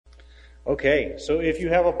Okay, so if you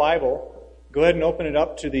have a Bible, go ahead and open it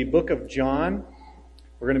up to the book of John.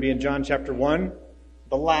 We're going to be in John chapter 1,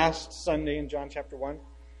 the last Sunday in John chapter 1.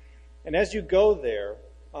 And as you go there,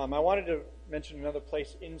 I wanted to mention another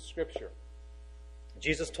place in Scripture.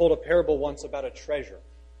 Jesus told a parable once about a treasure.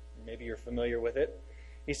 Maybe you're familiar with it.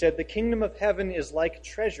 He said, "The kingdom of heaven is like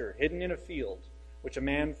treasure hidden in a field, which a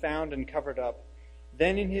man found and covered up.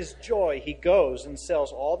 Then in his joy he goes and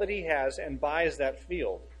sells all that he has and buys that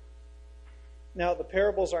field." Now, the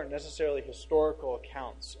parables aren't necessarily historical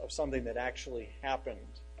accounts of something that actually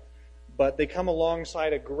happened, but they come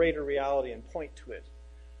alongside a greater reality and point to it.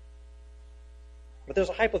 But there's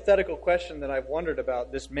a hypothetical question that I've wondered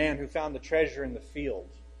about this man who found the treasure in the field.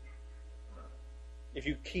 If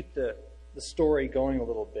you keep the story going a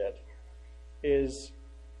little bit, it's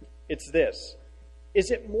this. Is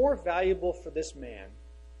it more valuable for this man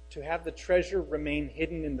to have the treasure remain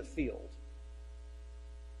hidden in the field?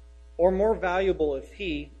 Or more valuable if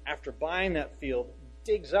he, after buying that field,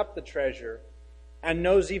 digs up the treasure and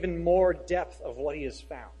knows even more depth of what he has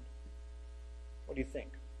found? What do you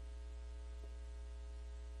think?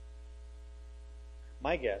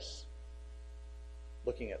 My guess,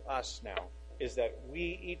 looking at us now, is that we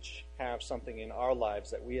each have something in our lives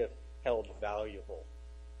that we have held valuable,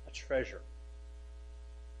 a treasure.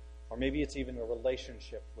 Or maybe it's even a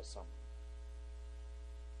relationship with someone.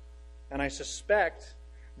 And I suspect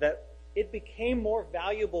that it became more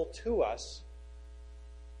valuable to us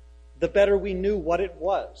the better we knew what it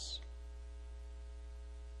was.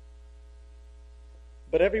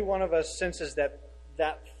 But every one of us senses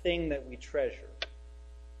that thing that we treasure,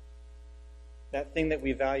 that thing that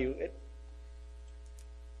we value,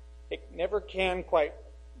 it never can quite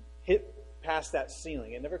hit past that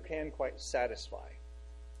ceiling. It never can quite satisfy.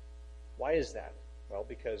 Why is that? Well,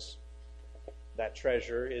 because that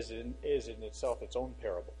treasure is in itself its own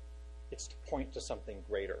parable. It's to point to something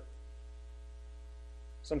greater.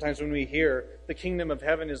 Sometimes when we hear the kingdom of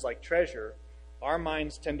heaven is like treasure, our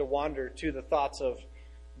minds tend to wander to the thoughts of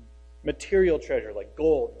material treasure like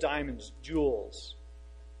gold, diamonds, jewels.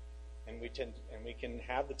 And we can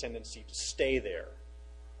have the tendency to stay there.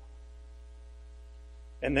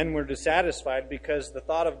 And then we're dissatisfied because the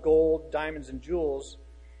thought of gold, diamonds, and jewels,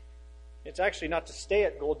 it's actually not to stay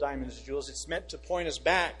at gold, diamonds, and jewels. It's meant to point us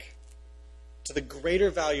back to the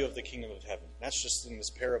greater value of the kingdom of heaven. That's just in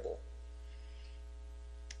this parable.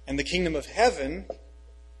 And the kingdom of heaven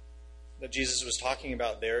that Jesus was talking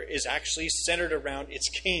about there is actually centered around its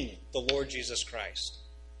king, the Lord Jesus Christ.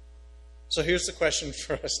 So here's the question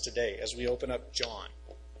for us today as we open up John.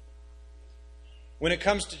 When it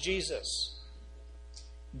comes to Jesus,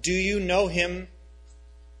 do you know him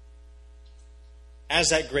as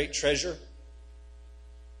that great treasure?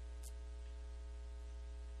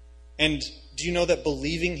 And do you know that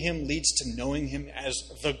believing him leads to knowing him as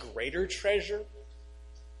the greater treasure?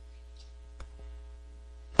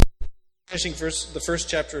 Finishing the first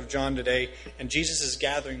chapter of John today, and Jesus is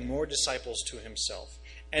gathering more disciples to himself.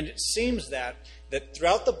 And it seems that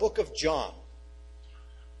throughout the book of John,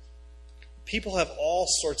 people have all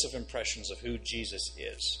sorts of impressions of who Jesus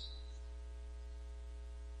is.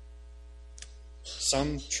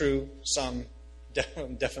 Some true, some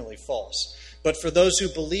definitely false. But for those who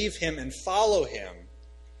believe him and follow him,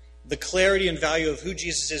 the clarity and value of who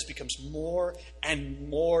Jesus is becomes more and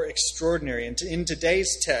more extraordinary. And in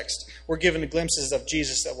today's text, we're given glimpses of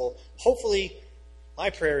Jesus that will hopefully, my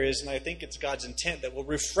prayer is, and I think it's God's intent, that will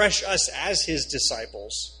refresh us as his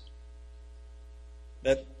disciples,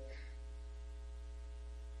 that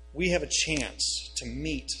we have a chance to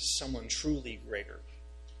meet someone truly greater.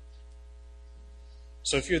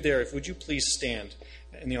 So if you're there, would you please stand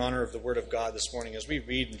in the honor of the Word of God this morning as we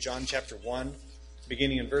read in John chapter 1,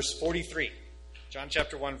 beginning in verse 43. John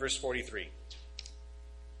chapter 1, verse 43.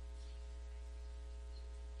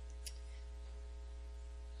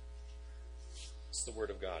 It's the Word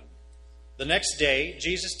of God. The next day,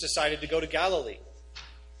 Jesus decided to go to Galilee.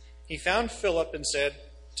 He found Philip and said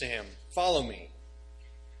to him, "Follow me."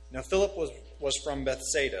 Now Philip was from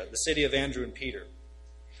Bethsaida, the city of Andrew and Peter.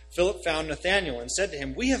 Philip found Nathanael and said to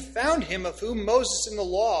him, "We have found him of whom Moses in the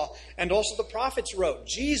law and also the prophets wrote,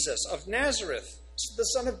 Jesus of Nazareth, the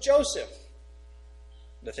son of Joseph."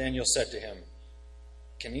 Nathanael said to him,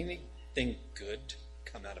 "Can anything good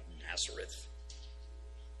come out of Nazareth?"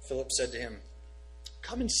 Philip said to him,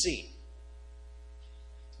 "Come and see."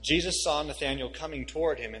 Jesus saw Nathanael coming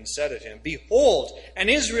toward him and said of him, "Behold, an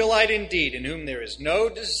Israelite indeed, in whom there is no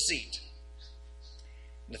deceit."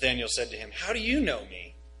 Nathanael said to him, "How do you know me?"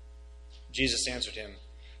 Jesus answered him,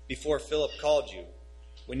 "Before Philip called you,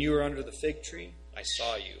 when you were under the fig tree, I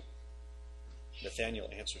saw you." Nathanael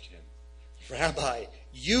answered him, "Rabbi,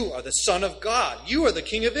 you are the Son of God. You are the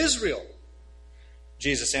King of Israel."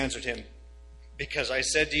 Jesus answered him, "Because I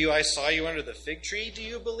said to you, I saw you under the fig tree, do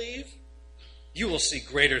you believe? You will see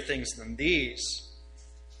greater things than these."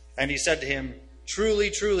 And he said to him, "Truly,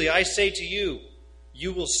 truly, I say to you,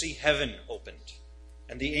 you will see heaven opened,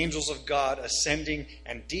 and the angels of God ascending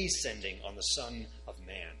and descending on the Son of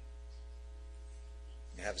Man."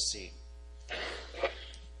 Have a seat.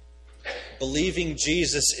 Believing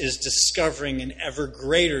Jesus is discovering an ever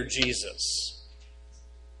greater Jesus.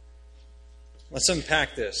 Let's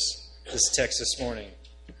unpack this text this morning.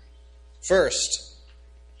 First,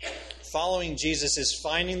 following Jesus is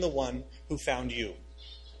finding the one who found you.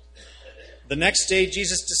 The next day,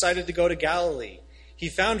 Jesus decided to go to Galilee. He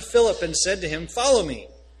found Philip and said to him, "Follow me."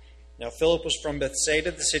 Now, Philip was from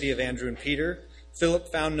Bethsaida, the city of Andrew and Peter.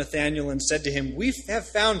 Philip found Nathanael and said to him, "We have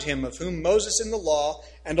found him of whom Moses in the law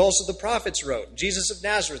and also the prophets wrote, Jesus of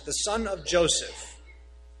Nazareth, the son of Joseph."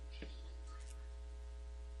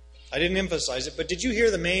 I didn't emphasize it, but did you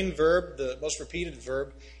hear the main verb, the most repeated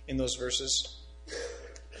verb in those verses?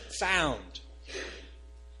 Found.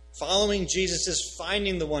 Following Jesus is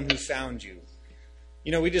finding the one who found you.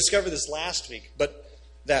 You know, we discovered this last week, but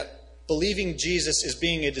that believing Jesus is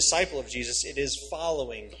being a disciple of Jesus. It is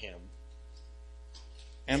following him.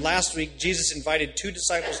 And last week, Jesus invited 2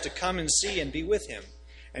 disciples to come and see and be with him.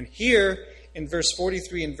 And here, in verse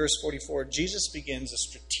 43 and verse 44, Jesus begins a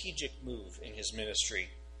strategic move in his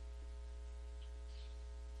ministry.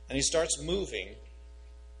 And he starts moving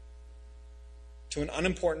to an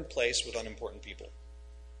unimportant place with unimportant people.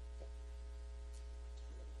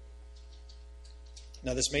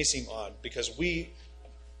 Now, this may seem odd because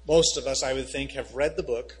most of us, I would think, have read the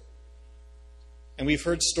book and we've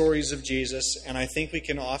heard stories of Jesus, and I think we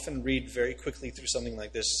can often read very quickly through something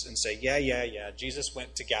like this and say, yeah, Jesus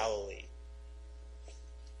went to Galilee.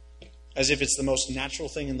 As if it's the most natural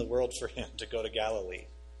thing in the world for him to go to Galilee.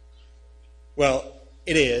 Well,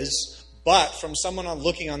 it is, but from someone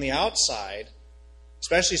looking on the outside,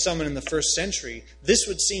 especially someone in the first century, this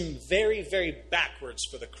would seem very, very backwards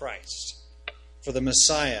for the Christ, for the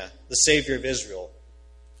Messiah, the Savior of Israel.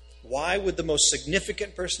 Why would the most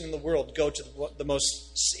significant person in the world go to the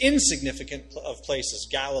most insignificant of places,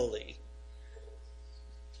 Galilee?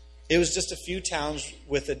 It was just a few towns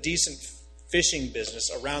with a decent fishing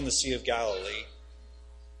business around the Sea of Galilee.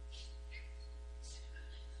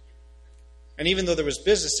 And even though there was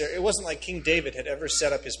business there, it wasn't like King David had ever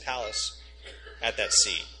set up his palace at that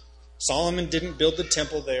sea. Solomon didn't build the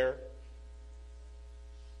temple there.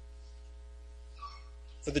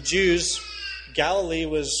 For the Jews, Galilee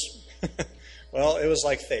was, well, it was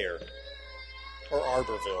like Thayer, or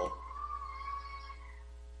Arborville,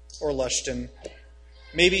 or Lushton,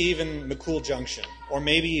 maybe even McCool Junction, or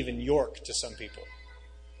maybe even York to some people.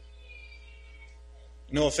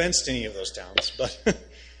 No offense to any of those towns,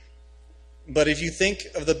 but if you think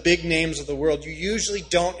of the big names of the world, you usually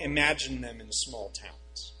don't imagine them in small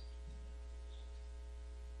towns.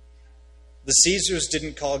 The Caesars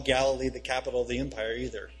didn't call Galilee the capital of the empire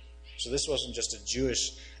either. So this wasn't just a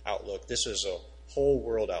Jewish outlook. This was a whole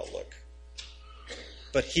world outlook.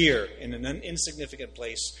 But here, in an insignificant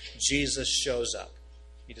place, Jesus shows up.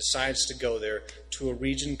 He decides to go there to a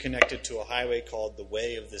region connected to a highway called the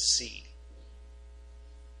Way of the Sea.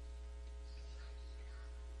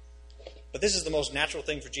 But this is the most natural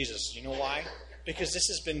thing for Jesus. You know why? Because this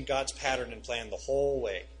has been God's pattern and plan the whole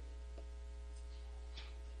way.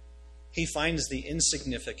 He finds the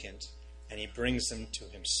insignificant and he brings them to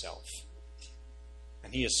himself.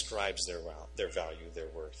 And he ascribes their value, their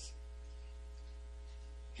worth.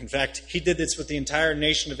 In fact, he did this with the entire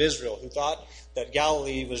nation of Israel, who thought that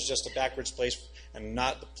Galilee was just a backwards place and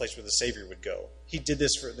not the place where the Savior would go. He did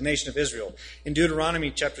this for the nation of Israel. In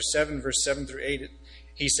Deuteronomy chapter 7, verse 7 through 8,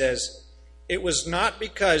 he says, "It was not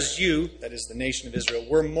because you," that is the nation of Israel,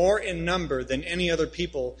 "were more in number than any other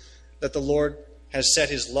people that the Lord has set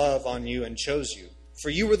his love on you and chose you. For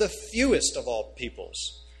you were the fewest of all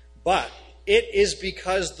peoples. But it is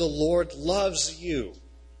because the Lord loves you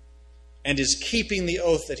and is keeping the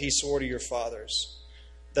oath that he swore to your fathers,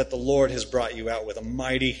 that the Lord has brought you out with a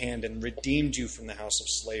mighty hand and redeemed you from the house of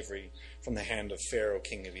slavery, from the hand of Pharaoh,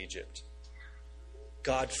 king of Egypt."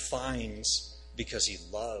 God finds because he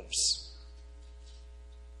loves.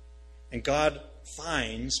 And God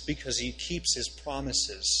finds because he keeps his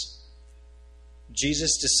promises.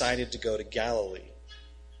 Jesus decided to go to Galilee.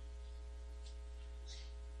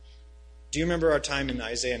 Do you remember our time in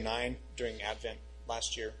Isaiah 9 during Advent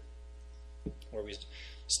last year, where we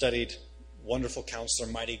studied Wonderful Counselor,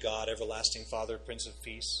 Mighty God, Everlasting Father, Prince of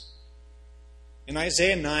Peace? In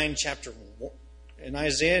Isaiah 9, in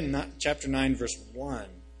Isaiah chapter 9, verse 1,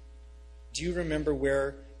 do you remember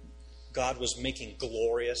where God was making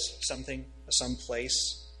glorious something, some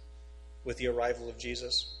place, with the arrival of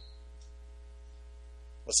Jesus?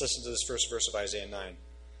 Let's listen to this first verse of Isaiah 9.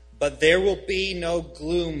 But there will be no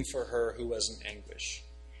gloom for her who was in anguish.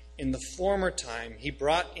 In the former time he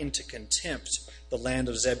brought into contempt the land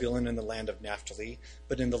of Zebulun and the land of Naphtali,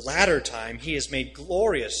 but in the latter time he has made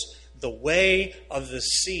glorious the way of the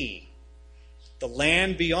sea, the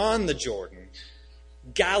land beyond the Jordan,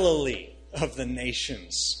 Galilee of the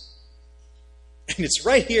nations. And it's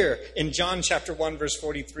right here in John chapter 1, verse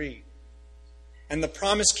 43. And the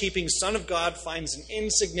promise-keeping Son of God finds an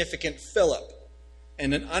insignificant Philip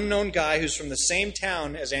and an unknown guy who's from the same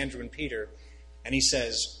town as Andrew and Peter, and he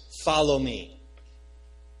says, "Follow me."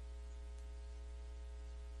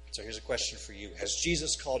 So here's a question for you. Has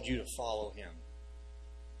Jesus called you to follow him?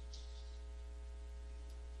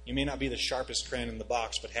 You may not be the sharpest crayon in the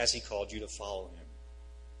box, but has he called you to follow him?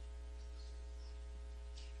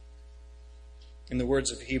 In the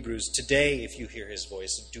words of Hebrews, today, if you hear his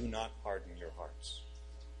voice, do not harden your hearts.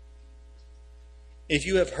 If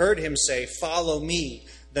you have heard him say, "Follow me,"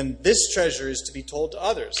 then this treasure is to be told to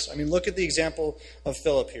others. I mean, look at the example of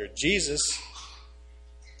Philip here. Jesus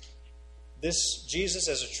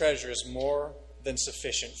as a treasure is more than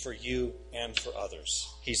sufficient for you and for others.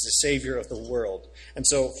 He's the Savior of the world. And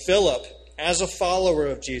so Philip, as a follower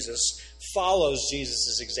of Jesus, follows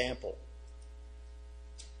Jesus' example.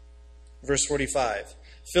 Verse 45,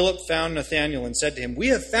 Philip found Nathanael and said to him, "We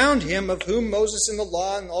have found him of whom Moses in the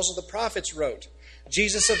law and also the prophets wrote,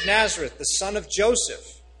 Jesus of Nazareth, the son of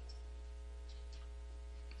Joseph."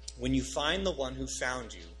 When you find the one who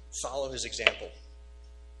found you, follow his example.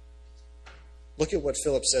 Look at what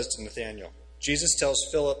Philip says to Nathanael. Jesus tells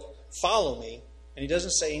Philip, "Follow me," and he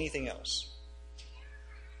doesn't say anything else.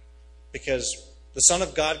 Because the Son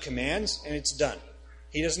of God commands, and it's done.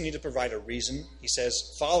 He doesn't need to provide a reason. He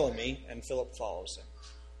says, "Follow me," and Philip follows him.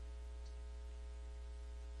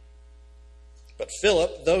 But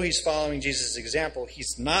Philip, though he's following Jesus' example,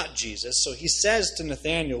 he's not Jesus. So he says to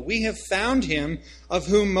Nathanael, "We have found him of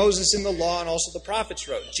whom Moses in the law and also the prophets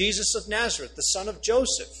wrote, Jesus of Nazareth, the son of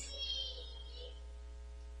Joseph."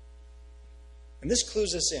 And this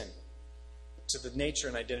clues us in to the nature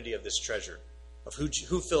and identity of this treasure, of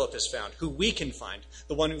who Philip has found, who we can find,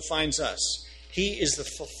 the one who finds us. He is the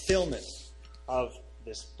fulfillment of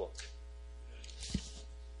this book.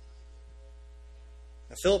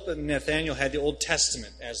 Now, Philip and Nathanael had the Old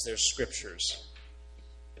Testament as their scriptures.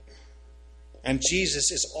 And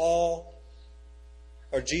Jesus is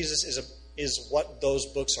what those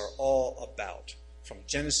books are all about. From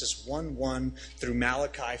Genesis 1:1 through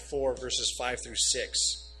Malachi 4, verses 5 through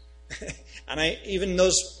 6. And even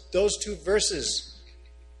those two verses,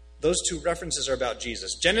 those two references are about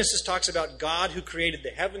Jesus. Genesis talks about God who created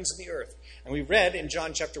the heavens and the earth. And we read in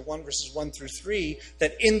John chapter 1, verses 1 through 3,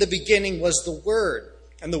 that in the beginning was the Word.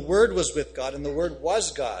 And the Word was with God, and the Word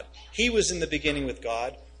was God. He was in the beginning with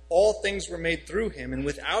God. All things were made through him, and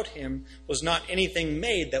without him was not anything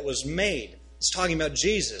made that was made. It's talking about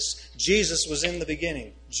Jesus. Jesus was in the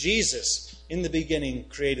beginning. Jesus, in the beginning,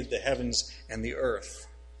 created the heavens and the earth.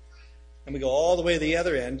 And we go all the way to the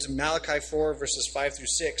other end, to Malachi 4, verses 5 through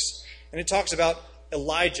 6. And it talks about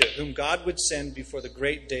Elijah, whom God would send before the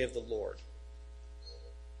great day of the Lord.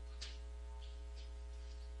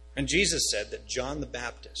 And Jesus said that John the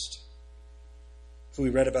Baptist, who we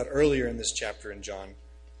read about earlier in this chapter in John,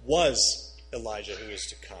 was Elijah who is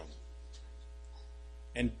to come,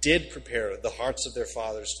 and did prepare the hearts of their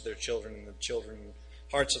fathers to their children, and the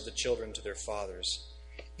hearts of the children to their fathers,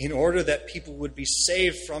 in order that people would be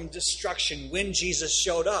saved from destruction when Jesus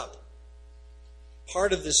showed up.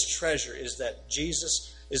 Part of this treasure is that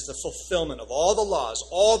Jesus is the fulfillment of all the laws,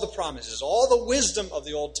 all the promises, all the wisdom of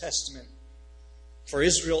the Old Testament for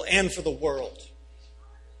Israel and for the world.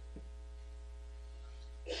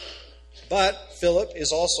 But Philip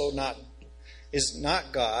is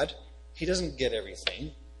not God. He doesn't get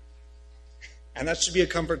everything. And that should be a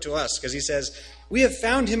comfort to us, because he says, "We have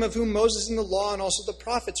found him of whom Moses in the law and also the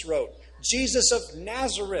prophets wrote, Jesus of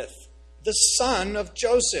Nazareth, the son of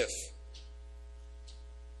Joseph."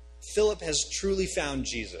 Philip has truly found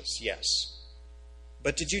Jesus, yes.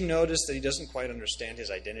 But did you notice that he doesn't quite understand his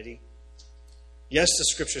identity? Yes, the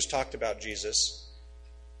scriptures talked about Jesus.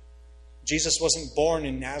 Jesus wasn't born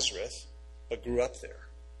in Nazareth, but grew up there.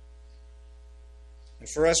 And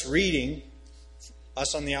for us reading,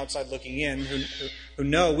 us on the outside looking in,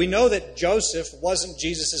 we know that Joseph wasn't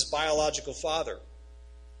Jesus' biological father.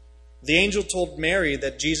 The angel told Mary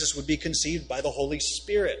that Jesus would be conceived by the Holy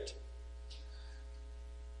Spirit.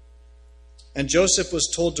 And Joseph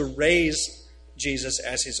was told to raise Jesus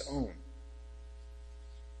as his own.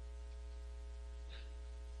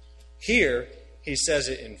 Here, he says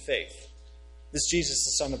it in faith. This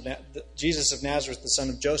Jesus, Jesus of Nazareth, the son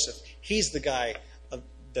of Joseph, he's the guy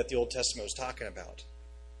that the Old Testament was talking about.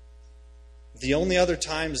 The only other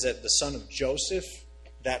times that the son of Joseph,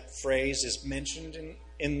 that phrase is mentioned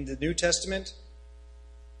in the New Testament,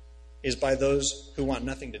 is by those who want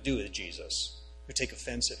nothing to do with Jesus, who take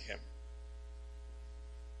offense at him.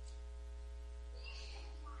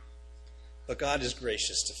 But God is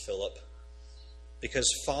gracious to Philip, because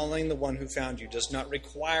following the one who found you does not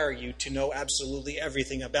require you to know absolutely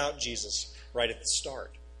everything about Jesus right at the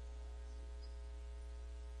start.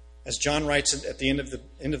 As John writes at the end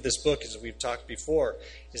of this book, as we've talked before,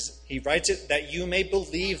 he writes it that you may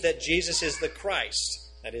believe that Jesus is the Christ,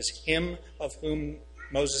 that is, him of whom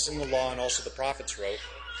Moses in the law and also the prophets wrote,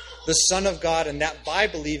 the Son of God, and that by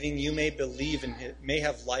believing you may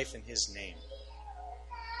have life in his name.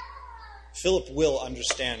 Philip will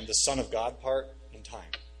understand the Son of God part in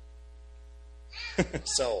time.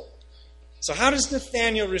 So how does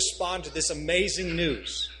Nathanael respond to this amazing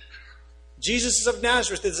news? Jesus of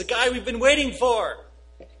Nazareth is the guy we've been waiting for.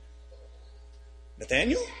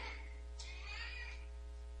 Nathanael?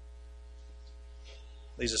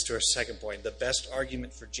 Leads us to our second point. The best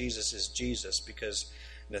argument for Jesus is Jesus, because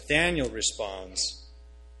Nathanael responds,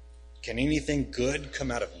 can anything good come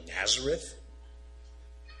out of Nazareth?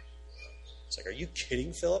 It's like, are you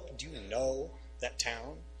kidding, Philip? Do you know that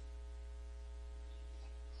town?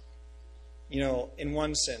 You know, in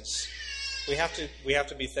one sense, we have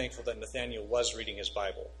to be thankful that Nathanael was reading his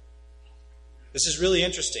Bible. This is really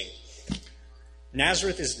interesting.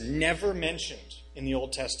 Nazareth is never mentioned in the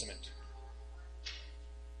Old Testament.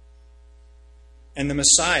 And the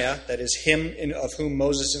Messiah, that is him of whom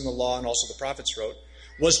Moses in the law and also the prophets wrote,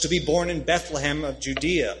 was to be born in Bethlehem of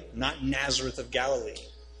Judea, not Nazareth of Galilee.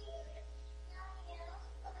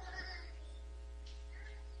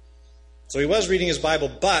 So he was reading his Bible,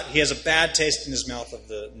 but he has a bad taste in his mouth of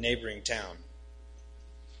the neighboring town.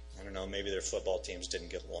 I don't know, maybe their football teams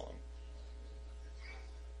didn't get along.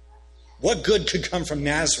 What good could come from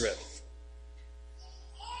Nazareth?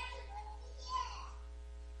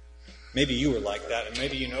 Maybe you were like that, and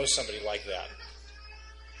maybe you know somebody like that.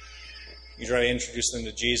 You try to introduce them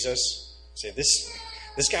to Jesus. Say,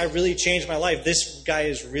 this guy really changed my life. This guy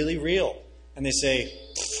is really real. And they say,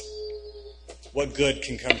 what good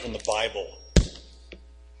can come from the Bible?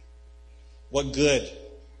 What good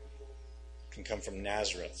can come from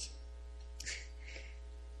Nazareth?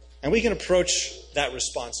 And we can approach that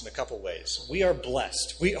response in a couple ways. We are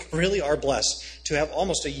blessed. We really are blessed to have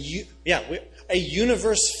almost a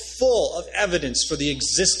universe full of evidence for the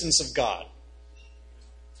existence of God.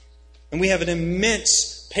 And we have an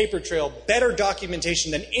immense paper trail, better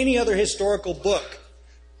documentation than any other historical book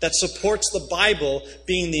that supports the Bible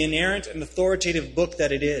being the inerrant and authoritative book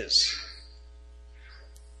that it is.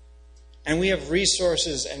 And we have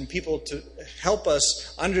resources and people to help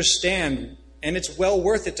us understand, and it's well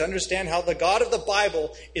worth it to understand how the God of the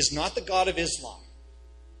Bible is not the God of Islam,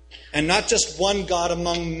 and not just one God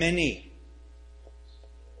among many.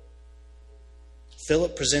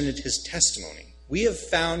 Philip presented his testimony. We have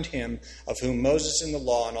found him of whom Moses in the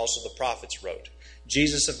law and also the prophets wrote,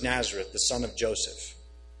 Jesus of Nazareth, the son of Joseph.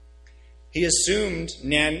 He assumed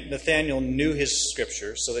Nathanael knew his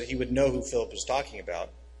scripture so that he would know who Philip was talking about,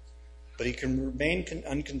 but he can remain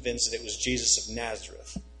unconvinced that it was Jesus of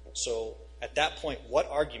Nazareth. So at that point, what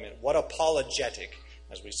argument, what apologetic,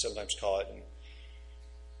 as we sometimes call it, and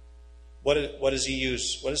what does he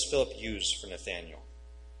use? What does Philip use for Nathanael?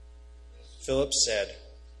 Philip said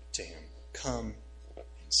to him, "Come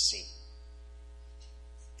and see."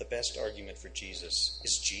 The best argument for Jesus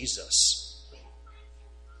is Jesus.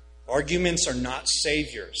 Arguments are not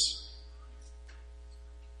saviors.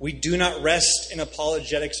 We do not rest in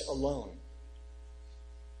apologetics alone.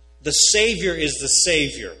 The Savior is the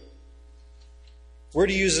Savior. We're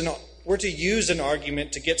to use an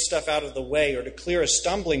argument to get stuff out of the way or to clear a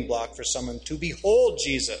stumbling block for someone to behold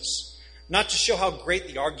Jesus, not to show how great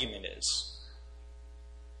the argument is.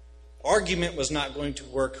 Argument was not going to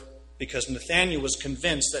work because Nathanael was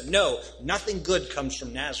convinced that no, nothing good comes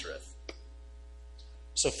from Nazareth.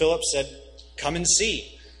 So Philip said, "Come and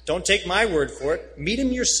see. Don't take my word for it. Meet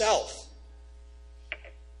him yourself."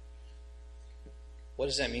 What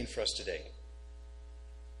does that mean for us today?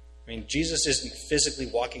 I mean, Jesus isn't physically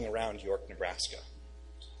walking around York, Nebraska.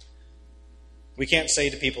 We can't say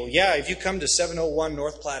to people, "Yeah, if you come to 701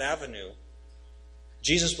 North Platte Avenue,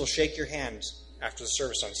 Jesus will shake your hand after the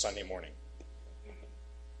service on Sunday morning."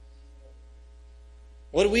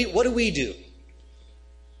 What do we do?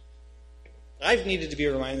 I've needed to be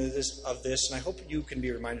reminded of this, and I hope you can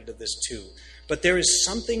be reminded of this too. But there is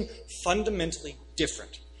something fundamentally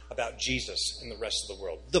different about Jesus and the rest of the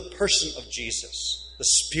world. The person of Jesus, the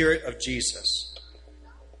Spirit of Jesus.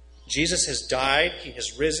 Jesus has died, he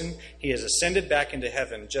has risen, he has ascended back into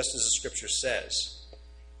heaven, just as the Scripture says.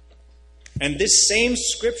 And this same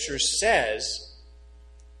Scripture says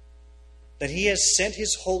that he has sent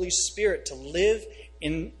his Holy Spirit to live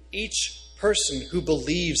in each person who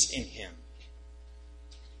believes in him.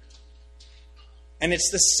 And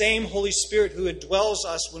it's the same Holy Spirit who indwells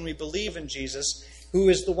us when we believe in Jesus, who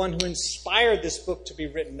is the one who inspired this book to be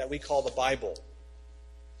written that we call the Bible.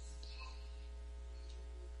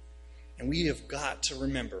 And we have got to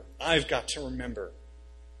remember, I've got to remember,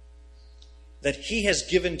 that he has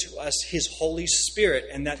given to us his Holy Spirit,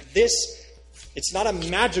 and that it's not a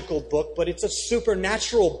magical book, but it's a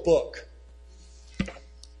supernatural book.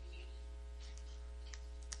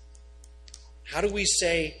 How do we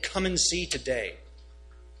say, come and see today?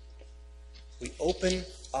 We open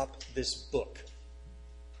up this book.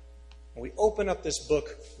 And we open up this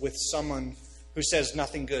book with someone who says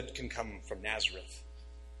nothing good can come from Nazareth.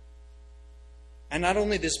 And not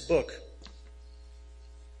only this book,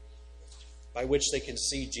 by which they can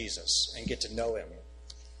see Jesus and get to know him,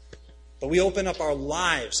 but we open up our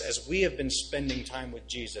lives as we have been spending time with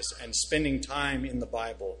Jesus and spending time in the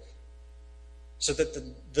Bible, so that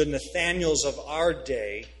the Nathaniels of our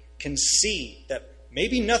day can see that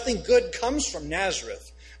maybe nothing good comes from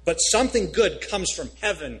Nazareth, but something good comes from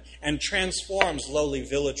heaven and transforms lowly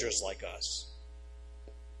villagers like us.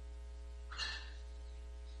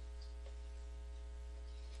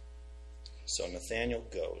 So Nathanael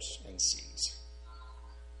goes and sees.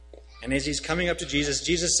 And as he's coming up to Jesus,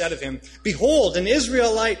 Jesus said of him, "Behold, an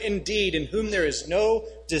Israelite indeed, in whom there is no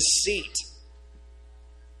deceit."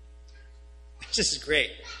 This is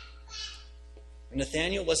great.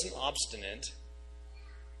 Nathanael wasn't obstinate.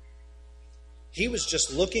 He was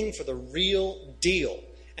just looking for the real deal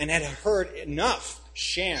and had heard enough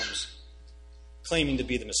shams claiming to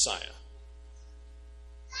be the Messiah.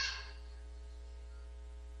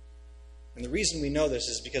 And the reason we know this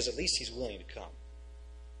is because at least he's willing to come,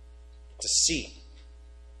 to see.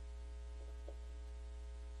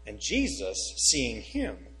 And Jesus, seeing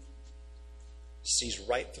him, sees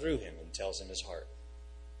right through him and tells him his heart,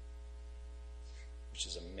 which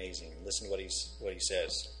is amazing. Listen to what he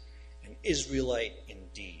says. An Israelite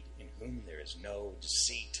indeed, in whom there is no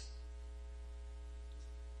deceit.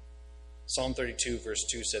 Psalm 32 verse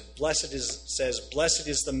 2 Blessed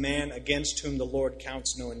is the man against whom the Lord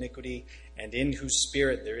counts no iniquity, and in whose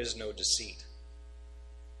spirit there is no deceit.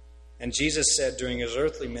 And Jesus said during his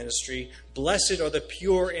earthly ministry, Blessed are the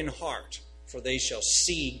pure in heart, for they shall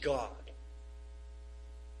see God.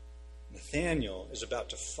 Nathanael is about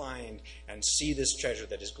to find and see this treasure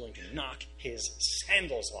that is going to knock his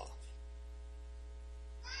sandals off.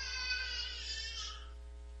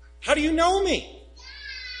 How do you know me?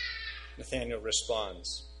 Nathanael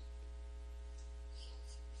responds.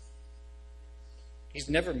 He's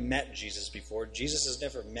never met Jesus before. Jesus has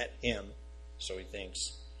never met him, so he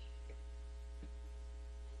thinks.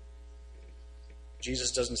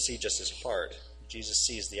 Jesus doesn't see just his heart. Jesus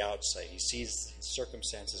sees the outside. He sees the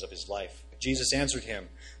circumstances of his life. Jesus answered him,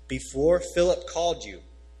 Before Philip called you,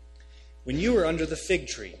 when you were under the fig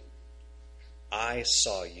tree, I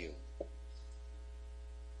saw you.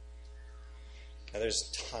 Now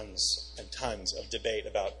there's tons and tons of debate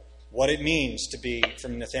about what it means to be,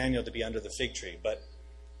 from Nathanael to be under the fig tree, but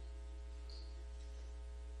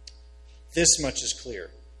this much is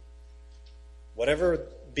clear. Whatever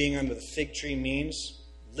being under the fig tree means,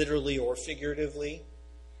 literally or figuratively,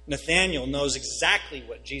 Nathanael knows exactly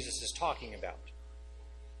what Jesus is talking about.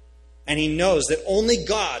 And he knows that only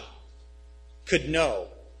God could know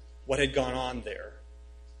what had gone on there.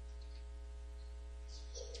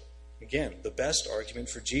 Again, the best argument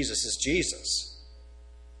for Jesus is Jesus.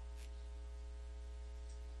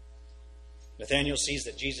 Nathanael sees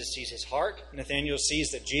that Jesus sees his heart. Nathanael sees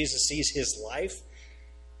that Jesus sees his life.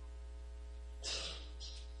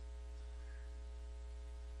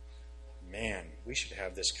 Man, we should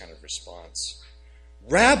have this kind of response.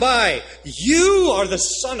 Rabbi, you are the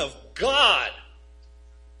Son of God.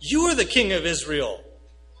 You are the King of Israel.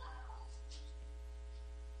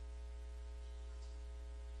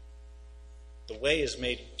 The way is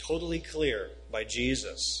made totally clear by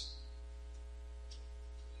Jesus.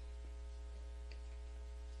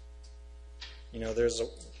 You know,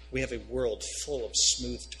 we have a world full of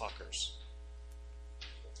smooth talkers.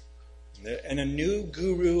 And a new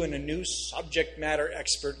guru and a new subject matter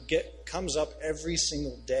expert comes up every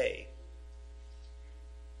single day.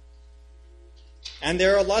 And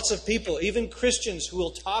there are lots of people, even Christians, who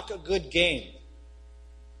will talk a good game.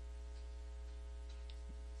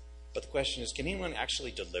 But the question is, can anyone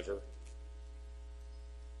actually deliver?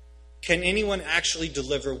 Can anyone actually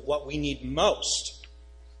deliver what we need most?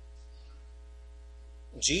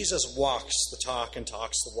 Jesus walks the talk and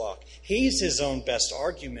talks the walk. He's his own best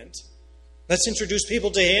argument. Let's introduce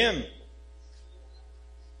people to him.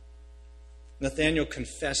 Nathanael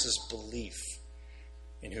confesses belief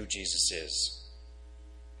in who Jesus is.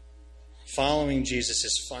 Following Jesus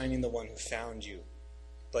is finding the one who found you.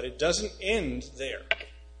 But it doesn't end there.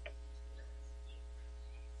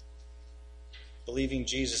 Believing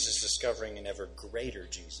Jesus is discovering an ever greater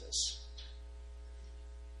Jesus.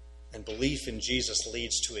 And belief in Jesus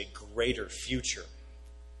leads to a greater future.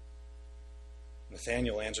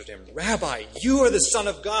 Nathanael answered him, "Rabbi, you are the Son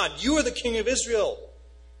of God. You are the King of Israel."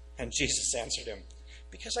 And Jesus answered him,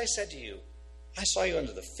 "Because I said to you, I saw you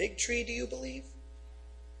under the fig tree, do you believe?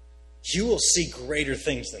 You will see greater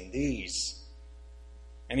things than these."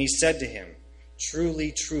 And he said to him,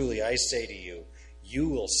 "Truly, truly, I say to you, you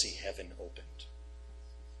will see heaven opened,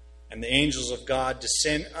 and the angels of God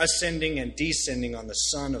ascending and descending on the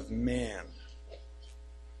Son of Man."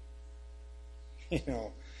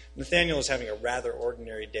 Nathanael is having a rather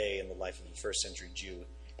ordinary day in the life of a first century Jew,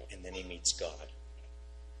 and then he meets God.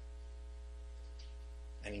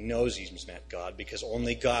 And he knows he's met God because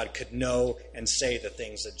only God could know and say the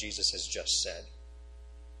things that Jesus has just said.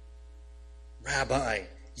 "Rabbi,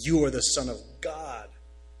 you are the Son of God."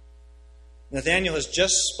 Nathanael has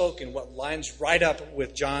just spoken what lines right up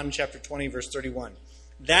with John chapter 20, verse 31.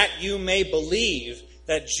 That you may believe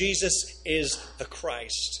that Jesus is the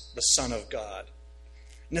Christ, the Son of God.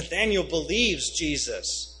 Nathanael believes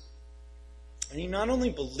Jesus. And he not only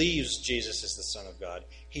believes Jesus is the Son of God,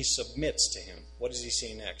 he submits to him. What does he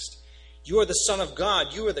say next? "You are the Son of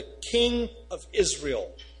God. You are the King of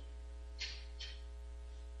Israel."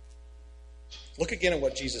 Look again at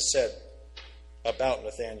what Jesus said about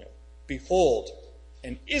Nathanael. "Behold,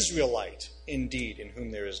 an Israelite indeed, in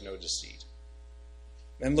whom there is no deceit."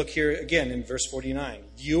 And look here again in verse 49.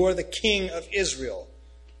 "You are the King of Israel."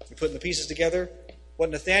 You put the pieces together. What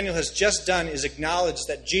Nathanael has just done is acknowledge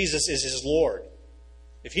that Jesus is his Lord.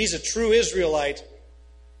 If he's a true Israelite,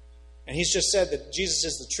 and he's just said that Jesus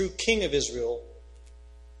is the true King of Israel,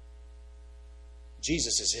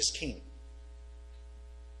 Jesus is his King.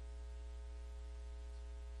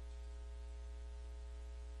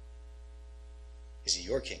 Is he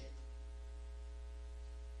your King?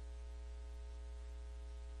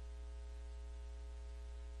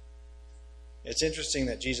 It's interesting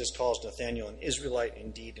that Jesus calls Nathanael an Israelite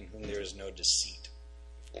indeed, in whom there is no deceit.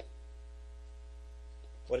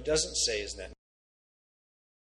 What it doesn't say is that